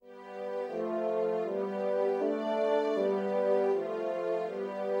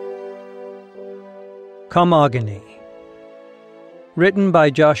Commagene. Written by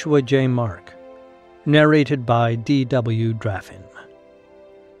Joshua J. Mark. Narrated by D.W. Draffin.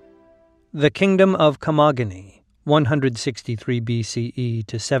 The kingdom of Commagene, 163 BCE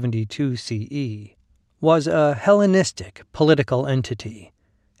to 72 CE, was a Hellenistic political entity,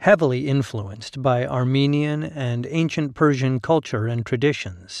 heavily influenced by Armenian and ancient Persian culture and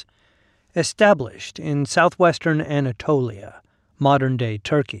traditions. Established in southwestern Anatolia, modern-day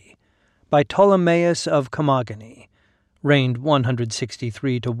Turkey, by Ptolemaeus of Commagene, reigned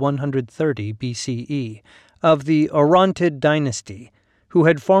 163 to 130 BCE, of the Orontid dynasty, who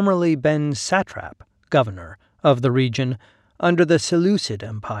had formerly been satrap, governor, of the region under the Seleucid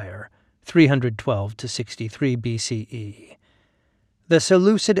Empire, 312 to 63 BCE. The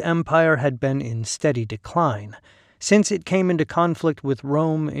Seleucid Empire had been in steady decline since it came into conflict with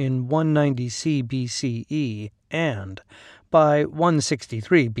Rome in 190 BCE and, by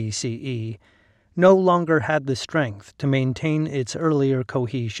 163 BCE, no longer had the strength to maintain its earlier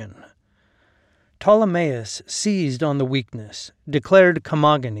cohesion. Ptolemaeus seized on the weakness, declared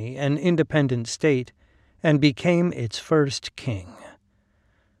Commagene an independent state, and became its first king.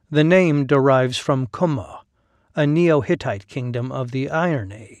 The name derives from Kumma, a Neo-Hittite kingdom of the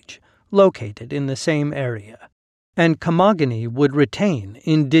Iron Age, located in the same area, and Commagene would retain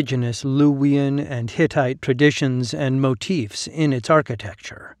indigenous Luwian and Hittite traditions and motifs in its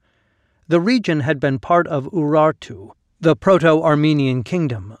architecture. The region had been part of Urartu, the Proto-Armenian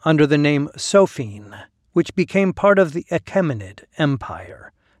kingdom, under the name Sophene, which became part of the Achaemenid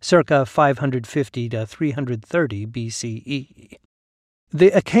Empire, circa 550 to 330 BCE.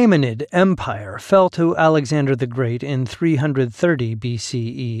 The Achaemenid Empire fell to Alexander the Great in 330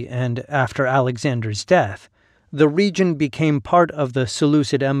 BCE, and after Alexander's death, the region became part of the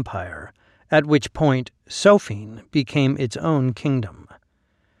Seleucid Empire, at which point Sophene became its own kingdom.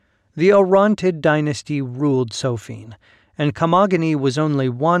 The Orontid dynasty ruled Sophene, and Commagene was only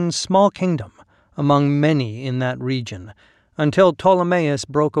one small kingdom among many in that region, until Ptolemaeus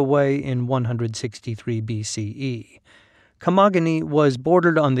broke away in 163 BCE. Commagene was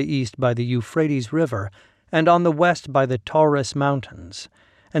bordered on the east by the Euphrates River and on the west by the Taurus Mountains,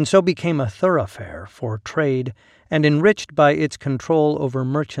 and so became a thoroughfare for trade and enriched by its control over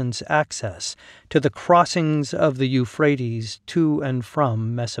merchants' access to the crossings of the Euphrates to and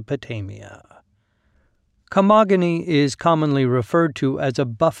from Mesopotamia. Commagene is commonly referred to as a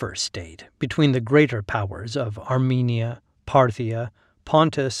buffer state between the greater powers of Armenia, Parthia,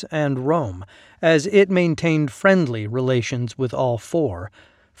 Pontus, and Rome, as it maintained friendly relations with all four,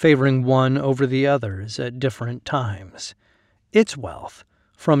 favoring one over the others at different times. Its wealth,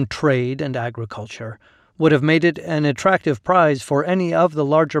 from trade and agriculture, would have made it an attractive prize for any of the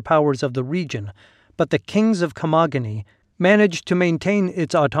larger powers of the region, but the kings of Commagene managed to maintain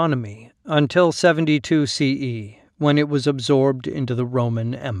its autonomy until 72 CE, when it was absorbed into the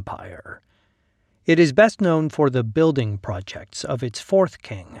Roman Empire. It is best known for the building projects of its fourth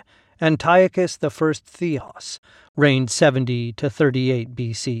king, Antiochus I Theos, reigned 70 to 38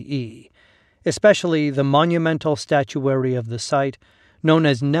 BCE, especially the monumental statuary of the site known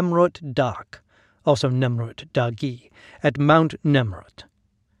as Nemrut Dak, also Nemrut Dagi, at Mount Nemrut.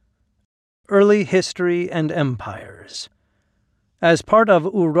 Early history and empires. As part of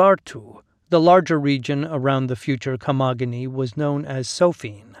Urartu, the larger region around the future Commagene was known as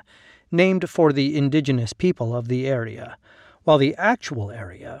Sophene, named for the indigenous people of the area, while the actual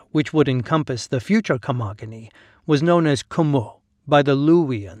area, which would encompass the future Commagene, was known as Kumu by the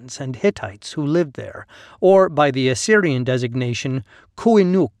Luwians and Hittites who lived there, or by the Assyrian designation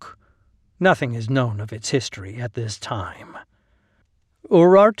Kuinuk. Nothing is known of its history at this time.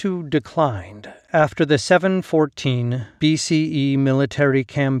 Urartu declined after the 714 BCE military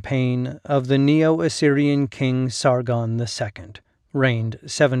campaign of the Neo-Assyrian king Sargon II, reigned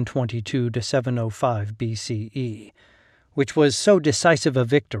 722 to 705 BCE, which was so decisive a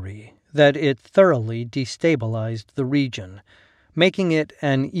victory that it thoroughly destabilized the region, making it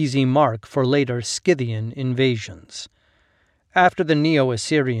an easy mark for later Scythian invasions. After the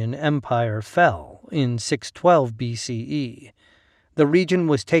Neo-Assyrian Empire fell in 612 BCE, the region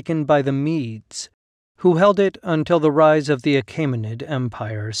was taken by the Medes, who held it until the rise of the Achaemenid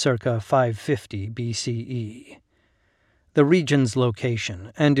Empire circa 550 BCE. The region's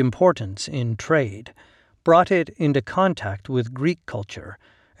location and importance in trade brought it into contact with Greek culture,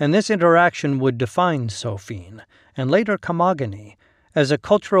 and this interaction would define Sophene, and later Commagene, as a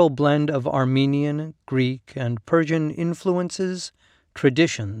cultural blend of Armenian, Greek, and Persian influences,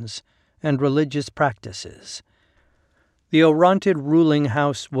 traditions, and religious practices. The Orontid ruling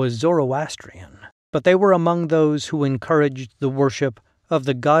house was Zoroastrian, but they were among those who encouraged the worship of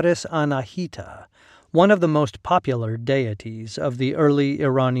the goddess Anahita, one of the most popular deities of the early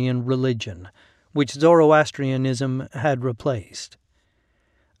Iranian religion, which Zoroastrianism had replaced.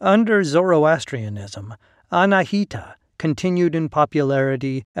 Under Zoroastrianism, Anahita continued in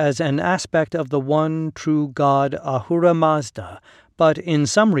popularity as an aspect of the one true god Ahura Mazda, but in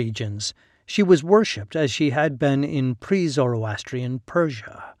some regions she was worshipped as she had been in pre-Zoroastrian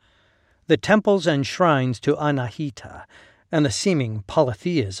Persia. The temples and shrines to Anahita, and the seeming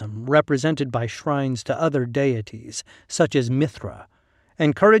polytheism represented by shrines to other deities, such as Mithra,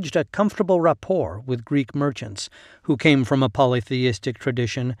 encouraged a comfortable rapport with Greek merchants who came from a polytheistic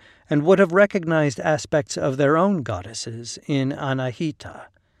tradition and would have recognized aspects of their own goddesses in Anahita.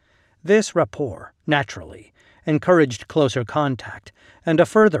 This rapport, naturally, encouraged closer contact and a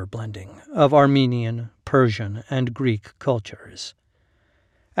further blending of Armenian, Persian, and Greek cultures.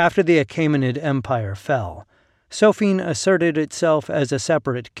 After the Achaemenid Empire fell, Sophene asserted itself as a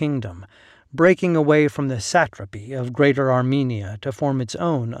separate kingdom, breaking away from the satrapy of Greater Armenia to form its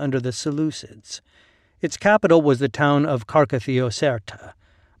own under the Seleucids. Its capital was the town of Karkathioserta,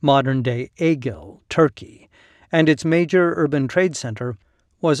 modern-day Aigil, Turkey, and its major urban trade center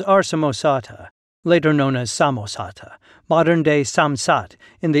was Arsamosata, later known as Samosata, modern-day Samsat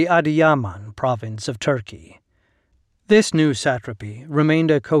in the Adıyaman province of Turkey. This new satrapy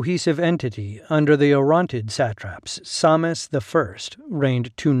remained a cohesive entity under the Orontid satraps Psammos I,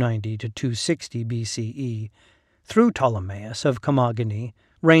 reigned 290 to 260 BCE, through Ptolemaeus of Commagene,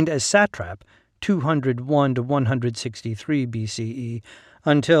 reigned as satrap 201 to 163 BCE,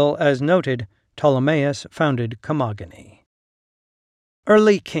 until, as noted, Ptolemaeus founded Commagene.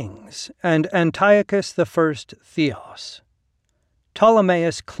 Early Kings and Antiochus I Theos.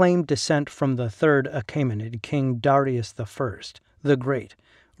 Ptolemaeus claimed descent from the third Achaemenid king Darius I, the Great,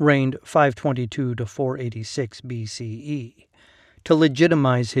 reigned 522 to 486 BCE, to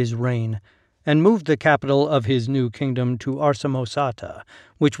legitimize his reign, and moved the capital of his new kingdom to Arsamosata,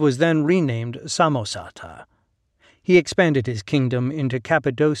 which was then renamed Samosata. He expanded his kingdom into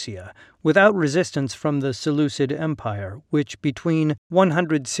Cappadocia without resistance from the Seleucid Empire, which between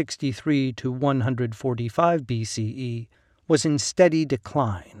 163 to 145 BCE was in steady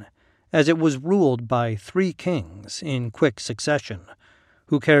decline, as it was ruled by 3 kings in quick succession,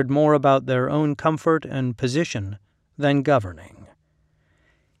 who cared more about their own comfort and position than governing.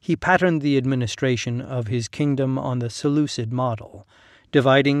 He patterned the administration of his kingdom on the Seleucid model,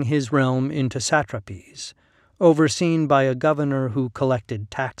 dividing his realm into satrapies, overseen by a governor who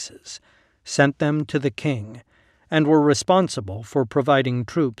collected taxes, sent them to the king, and were responsible for providing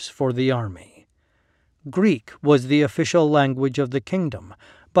troops for the army. Greek was the official language of the kingdom,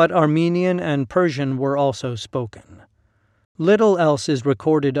 but Armenian and Persian were also spoken. Little else is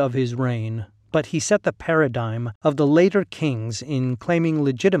recorded of his reign, but he set the paradigm of the later kings in claiming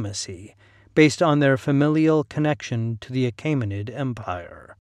legitimacy based on their familial connection to the Achaemenid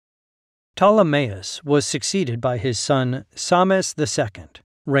Empire. Ptolemaeus was succeeded by his son Psammos II,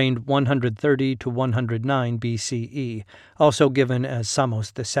 reigned 130 to 109 BCE, also given as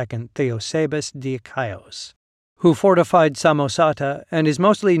Samos II Theosebus Diakaios, who fortified Samosata and is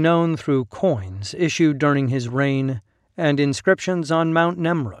mostly known through coins issued during his reign and inscriptions on Mount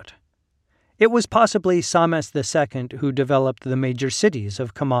Nemrut. It was possibly Psammos II who developed the major cities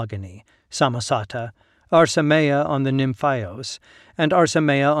of Commagene, Samosata, Arsamea on the Nymphaios, and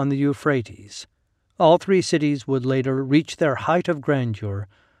Arsamea on the Euphrates. All 3 cities would later reach their height of grandeur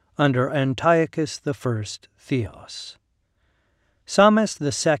under Antiochus I Theos. Psammos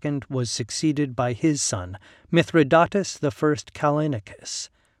II was succeeded by his son Mithridates I Callinicus,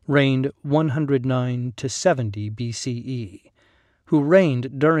 reigned 109 to 70 BCE, who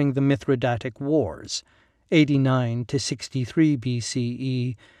reigned during the Mithridatic Wars, 89 to 63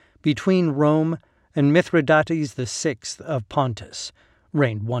 BCE, between Rome and Mithridates VI of Pontus,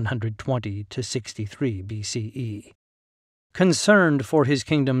 reigned 120 to 63 BCE. Concerned for his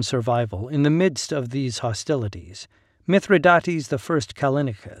kingdom's survival in the midst of these hostilities, Mithridates I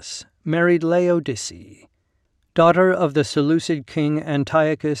Callinicus married Laodice, daughter of the Seleucid king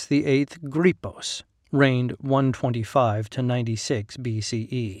Antiochus VIII Grypos, reigned 125 to 96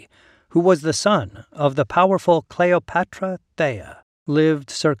 BCE, who was the son of the powerful Cleopatra Thea, lived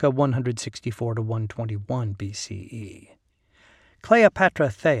circa 164 to 121 BCE. Cleopatra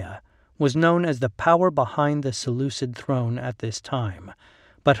Thea was known as the power behind the Seleucid throne at this time,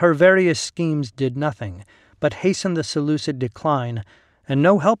 but her various schemes did nothing but hasten the Seleucid decline, and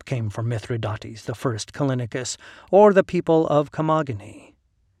no help came from Mithridates I Callinicus or the people of Commagene.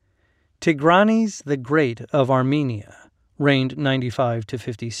 Tigranes the Great of Armenia, reigned 95 to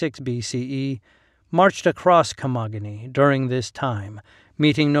 56 BCE, marched across Commagene during this time,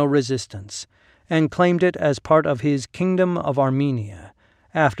 meeting no resistance, and claimed it as part of his Kingdom of Armenia,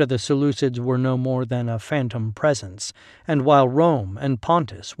 after the Seleucids were no more than a phantom presence, and while Rome and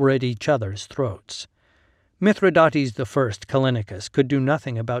Pontus were at each other's throats. Mithridates I Callinicus could do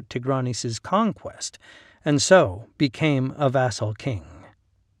nothing about Tigranes' conquest, and so became a vassal king.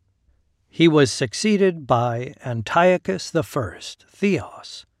 He was succeeded by Antiochus I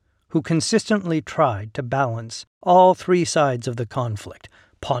Theos, who consistently tried to balance all three sides of the conflict,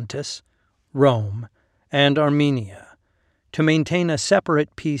 Pontus, Rome, and Armenia, to maintain a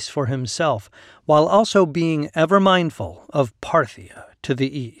separate peace for himself, while also being ever mindful of Parthia to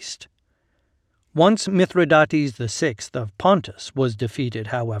the east. Once Mithridates VI of Pontus was defeated,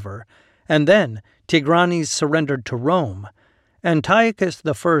 however, and then Tigranes surrendered to Rome, Antiochus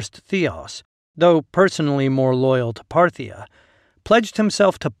I Theos, though personally more loyal to Parthia, pledged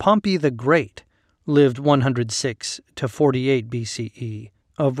himself to Pompey the Great, lived 106 to 48 BCE,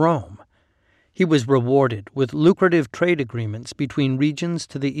 of Rome. He was rewarded with lucrative trade agreements between regions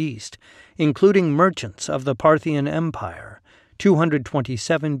to the east, including merchants of the Parthian Empire,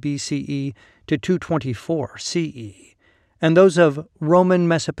 227 BCE to 224 CE, and those of Roman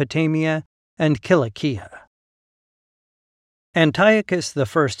Mesopotamia and Cilicia. Antiochus I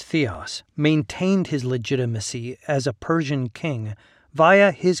Theos maintained his legitimacy as a Persian king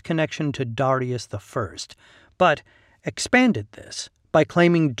via his connection to Darius I, but expanded this by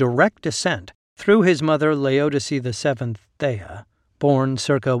claiming direct descent through his mother Laodice VII Thea, born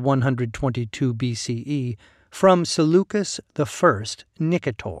circa 122 BCE, from Seleucus I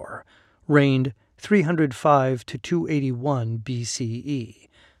Nicator, reigned 305 to 281 BCE,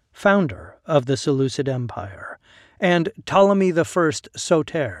 founder of the Seleucid Empire, and Ptolemy I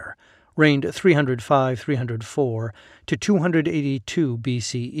Soter, reigned 305-304 to 282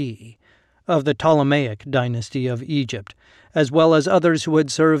 BCE, of the Ptolemaic dynasty of Egypt, as well as others who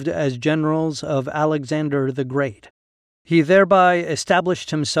had served as generals of Alexander the Great. He thereby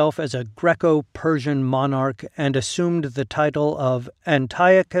established himself as a Greco-Persian monarch and assumed the title of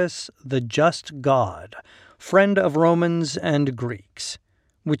Antiochus the Just God, friend of Romans and Greeks,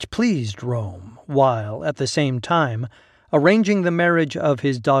 which pleased Rome, while, at the same time, arranging the marriage of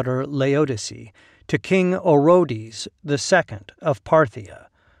his daughter Laodice to King Orodes II of Parthia,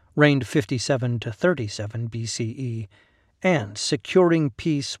 reigned 57 to 37 BCE, and securing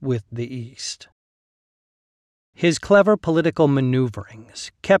peace with the East. His clever political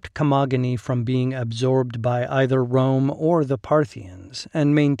maneuverings kept Commagene from being absorbed by either Rome or the Parthians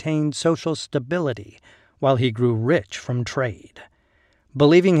and maintained social stability while he grew rich from trade.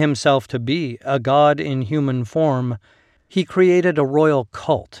 Believing himself to be a god in human form, he created a royal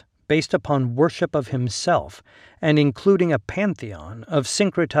cult based upon worship of himself and including a pantheon of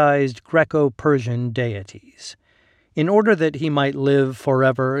syncretized Greco-Persian deities. In order that he might live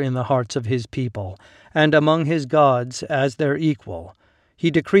forever in the hearts of his people and among his gods as their equal,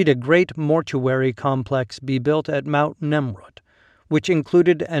 he decreed a great mortuary complex be built at Mount Nemrut, which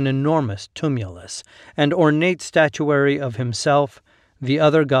included an enormous tumulus, and ornate statuary of himself, the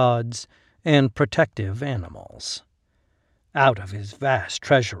other gods, and protective animals. Out of his vast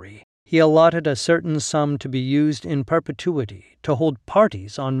treasury, he allotted a certain sum to be used in perpetuity to hold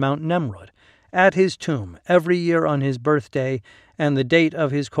parties on Mount Nemrut, at his tomb every year on his birthday and the date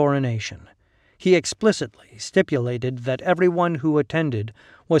of his coronation. He explicitly stipulated that everyone who attended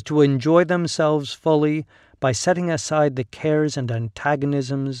was to enjoy themselves fully by setting aside the cares and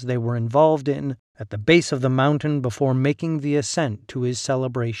antagonisms they were involved in at the base of the mountain before making the ascent to his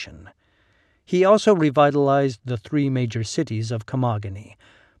celebration. He also revitalized the three major cities of Commagene,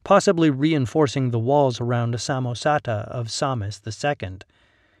 possibly reinforcing the walls around Samosata of Psammis II,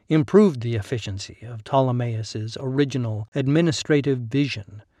 improved the efficiency of Ptolemaeus' original administrative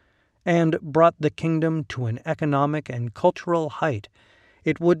vision, and brought the kingdom to an economic and cultural height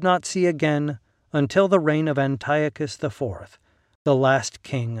it would not see again until the reign of Antiochus IV, the last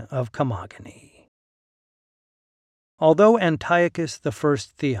king of Commagene. Although Antiochus I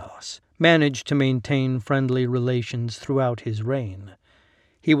Theos managed to maintain friendly relations throughout his reign,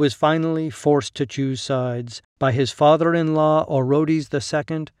 he was finally forced to choose sides by his father-in-law Orodes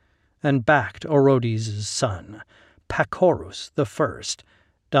II and backed Orodes' son, Pacorus I,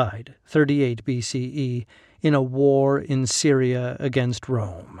 died 38 BCE in a war in Syria against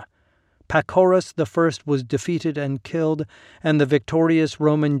Rome. Pacorus I was defeated and killed, and the victorious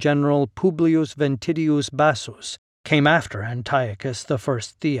Roman general Publius Ventidius Bassus came after Antiochus I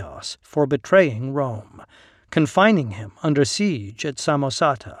Theos for betraying Rome, confining him under siege at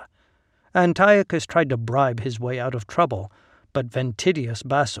Samosata. Antiochus tried to bribe his way out of trouble, but Ventidius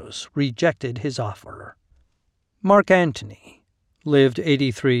Bassus rejected his offer. Mark Antony, lived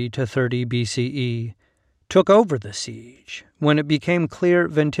 83 to 30 BCE, took over the siege when it became clear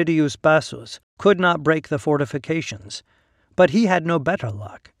Ventidius Bassus could not break the fortifications. But he had no better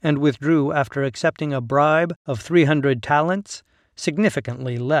luck and withdrew after accepting a bribe of 300 talents,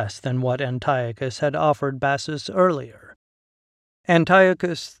 significantly less than what Antiochus had offered Bassus earlier.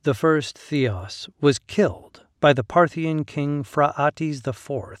 Antiochus I Theos was killed by the Parthian king Phraates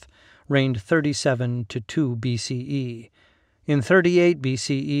IV, reigned 37 to 2 BCE, in 38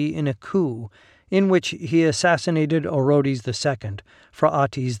 BCE in a coup in which he assassinated Orodes II,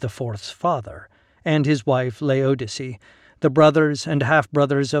 Phraates IV's father, and his wife Laodice, the brothers and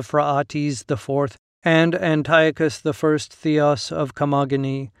half-brothers of Phraates IV and Antiochus I Theos of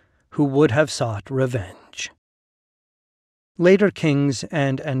Commagene, who would have sought revenge. Later kings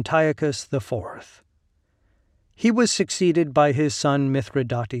and Antiochus IV. He was succeeded by his son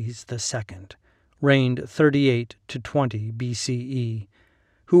Mithridates II, reigned 38 to 20 BCE,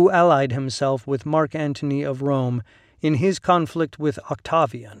 who allied himself with Mark Antony of Rome in his conflict with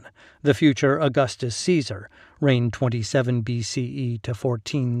Octavian, the future Augustus Caesar, reigned 27 BCE to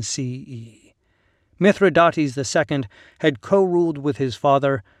 14 CE. Mithridates II had co-ruled with his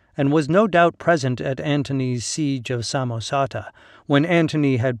father and was no doubt present at Antony's siege of Samosata, when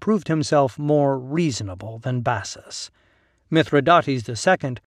Antony had proved himself more reasonable than Bassus. Mithridates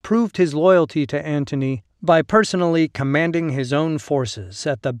II proved his loyalty to Antony by personally commanding his own forces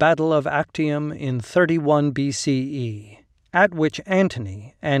at the Battle of Actium in 31 BCE, at which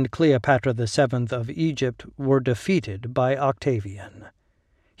Antony and Cleopatra VII of Egypt were defeated by Octavian.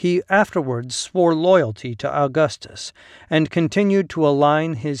 He afterwards swore loyalty to Augustus and continued to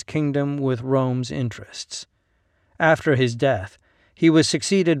align his kingdom with Rome's interests. After his death, he was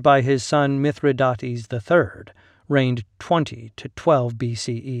succeeded by his son Mithridates III, reigned 20 to 12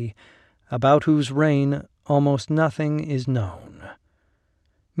 BCE, about whose reign almost nothing is known.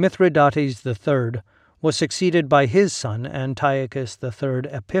 Mithridates III was succeeded by his son Antiochus III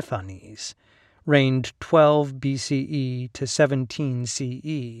Epiphanes, reigned 12 BCE to 17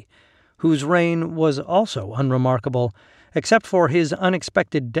 CE, whose reign was also unremarkable, except for his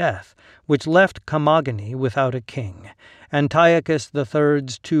unexpected death, which left Commagene without a king. Antiochus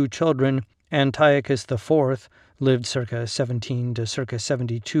III's two children, Antiochus IV, lived circa 17 to circa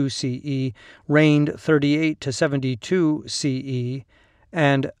 72 CE, reigned 38 to 72 CE,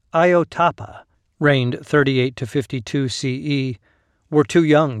 and Iotapa, reigned 38 to 52 CE, were too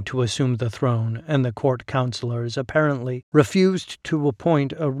young to assume the throne, and the court councilors apparently refused to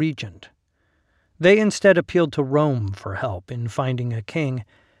appoint a regent. They instead appealed to Rome for help in finding a king,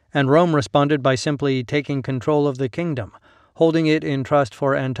 and Rome responded by simply taking control of the kingdom, holding it in trust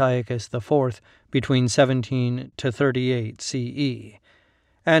for Antiochus IV between 17 to 38 CE.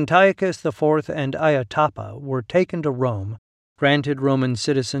 Antiochus IV and Iotapa were taken to Rome, granted Roman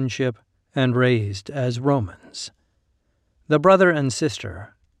citizenship, and raised as Romans. The brother and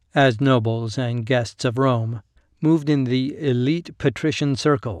sister, as nobles and guests of Rome, moved in the elite patrician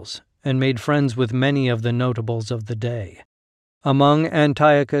circles and made friends with many of the notables of the day. Among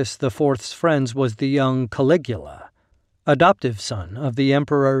Antiochus IV's friends was the young Caligula, adoptive son of the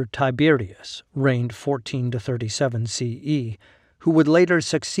Emperor Tiberius, reigned 14 to 37 CE, who would later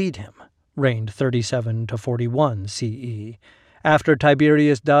succeed him, reigned 37 to 41 CE. After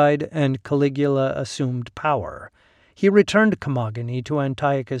Tiberius died and Caligula assumed power, he returned Commagene to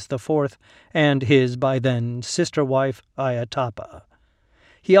Antiochus IV and his, by then, sister wife Iotapa.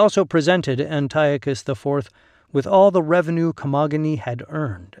 He also presented Antiochus IV with all the revenue Commagene had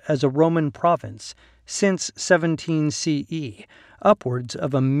earned as a Roman province since 17 CE, upwards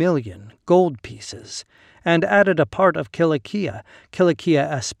of 1,000,000 gold pieces, and added a part of Cilicia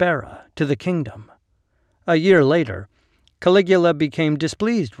Aspera, to the kingdom. A year later, Caligula became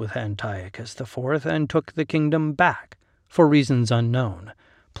displeased with Antiochus IV and took the kingdom back, for reasons unknown,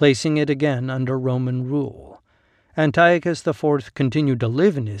 placing it again under Roman rule. Antiochus IV continued to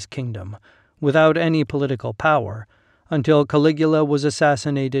live in his kingdom without any political power until Caligula was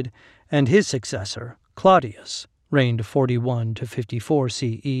assassinated and his successor, Claudius, reigned 41 to 54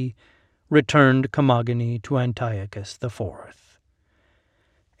 CE, returned Commagene to Antiochus IV.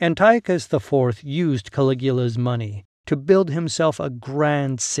 Antiochus IV used Caligula's money to build himself a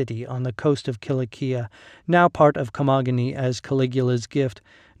grand city on the coast of Cilicia, now part of Commagene as Caligula's gift,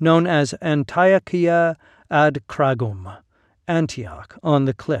 known as Antiochia ad Cragum, Antioch on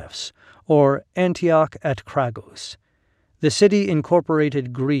the cliffs, or Antioch at Cragus. The city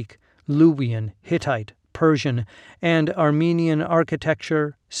incorporated Greek, Luwian, Hittite, Persian, and Armenian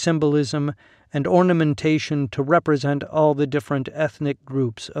architecture, symbolism, and ornamentation to represent all the different ethnic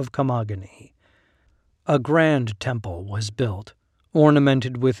groups of Commagene. A grand temple was built,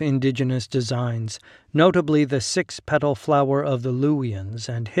 ornamented with indigenous designs, notably the six-petal flower of the Luwians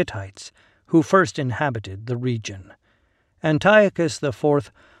and Hittites, who first inhabited the region. Antiochus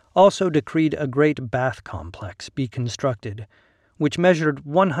IV also decreed a great bath complex be constructed, which measured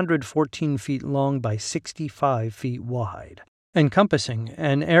 114 feet long by 65 feet wide, encompassing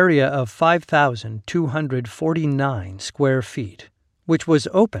an area of 5,249 square feet, which was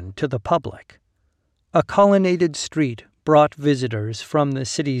open to the public. A colonnaded street brought visitors from the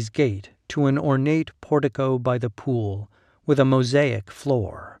city's gate to an ornate portico by the pool with a mosaic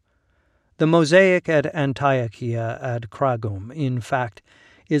floor. The mosaic at Antiochia ad Cragum, in fact,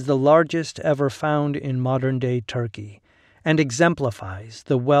 is the largest ever found in modern-day Turkey, and exemplifies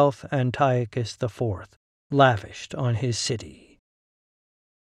the wealth Antiochus IV lavished on his city.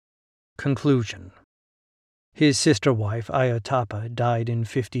 Conclusion. His sister wife Iotapa died in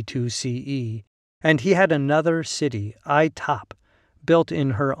 52 CE, and he had another city, Ai-Tap, built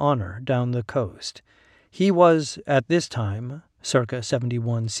in her honor down the coast. He was, at this time, circa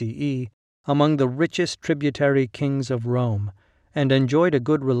 71 CE, among the richest tributary kings of Rome, and enjoyed a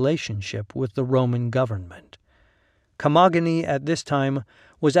good relationship with the Roman government. Commagene at this time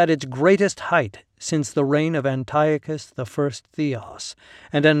was at its greatest height since the reign of Antiochus I Theos,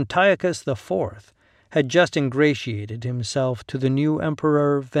 and Antiochus IV had just ingratiated himself to the new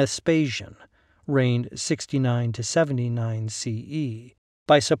emperor Vespasian, reigned 69 to 79 CE,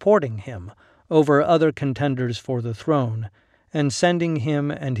 by supporting him over other contenders for the throne and sending him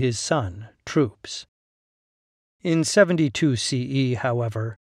and his son troops. In 72 CE,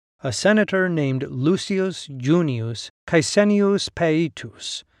 however, a senator named Lucius Junius Caecilius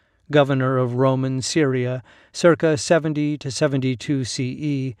Paetus, governor of Roman Syria circa 70 to 72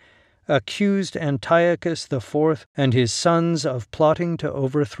 CE, accused Antiochus IV and his sons of plotting to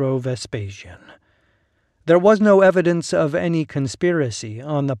overthrow Vespasian. There was no evidence of any conspiracy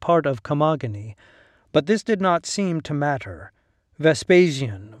on the part of Commagene, but this did not seem to matter.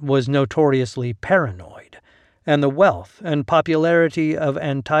 Vespasian was notoriously paranoid, and the wealth and popularity of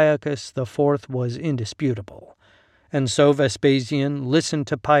Antiochus IV was indisputable, and so Vespasian listened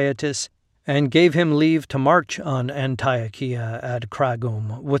to Paetus and gave him leave to march on Antiochia ad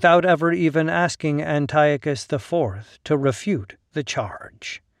Cragum without ever even asking Antiochus IV to refute the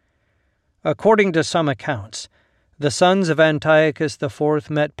charge. According to some accounts, the sons of Antiochus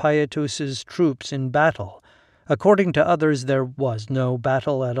IV met Paetus's troops in battle. According to others, there was no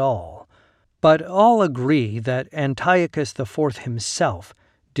battle at all. But all agree that Antiochus IV himself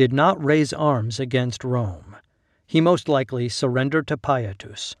did not raise arms against Rome. He most likely surrendered to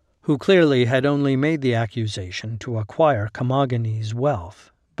Paetus, who clearly had only made the accusation to acquire Commagene's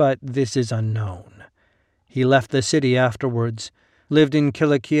wealth, but this is unknown. He left the city afterwards, lived in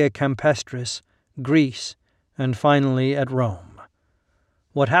Cilicia Campestris, Greece, and finally at Rome.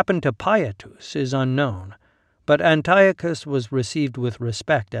 What happened to Paetus is unknown, but Antiochus was received with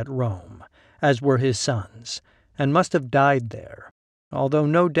respect at Rome, as were his sons, and must have died there, although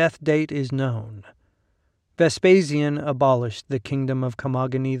no death date is known. Vespasian abolished the kingdom of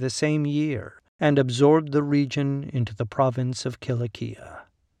Commagene the same year, and absorbed the region into the province of Cilicia.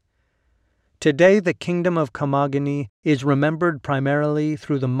 Today the kingdom of Commagene is remembered primarily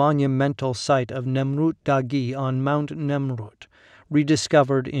through the monumental site of Nemrut Dagi on Mount Nemrut,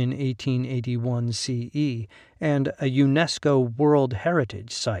 rediscovered in 1881 CE, and a UNESCO World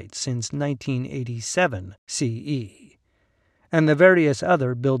Heritage Site since 1987 CE, and the various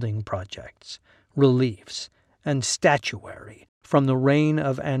other building projects, reliefs, and statuary from the reign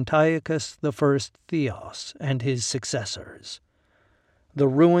of Antiochus I Theos and his successors. The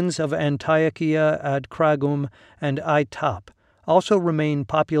ruins of Antiochia ad Cragum and Ai-Tap also remain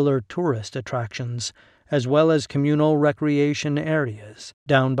popular tourist attractions, as well as communal recreation areas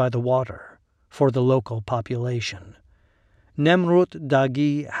down by the water for the local population. Nemrut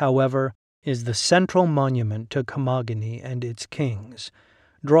Dagi, however, is the central monument to Commagene and its kings,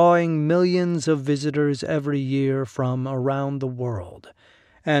 drawing millions of visitors every year from around the world,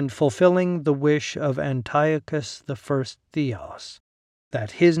 and fulfilling the wish of Antiochus I Theos,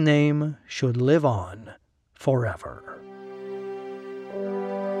 that his name should live on forever.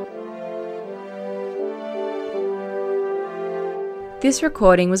 This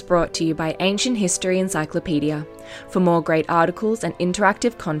recording was brought to you by Ancient History Encyclopedia. For more great articles and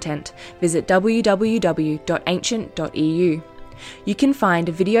interactive content, visit www.ancient.eu. You can find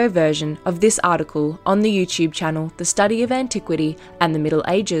a video version of this article on the YouTube channel The Study of Antiquity and the Middle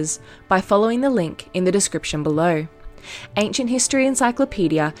Ages by following the link in the description below. Ancient History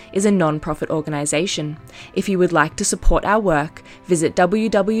Encyclopedia is a non-profit organisation. If you would like to support our work, visit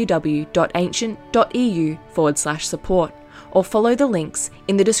www.ancient.eu/support. or follow the links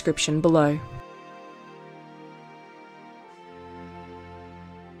in the description below.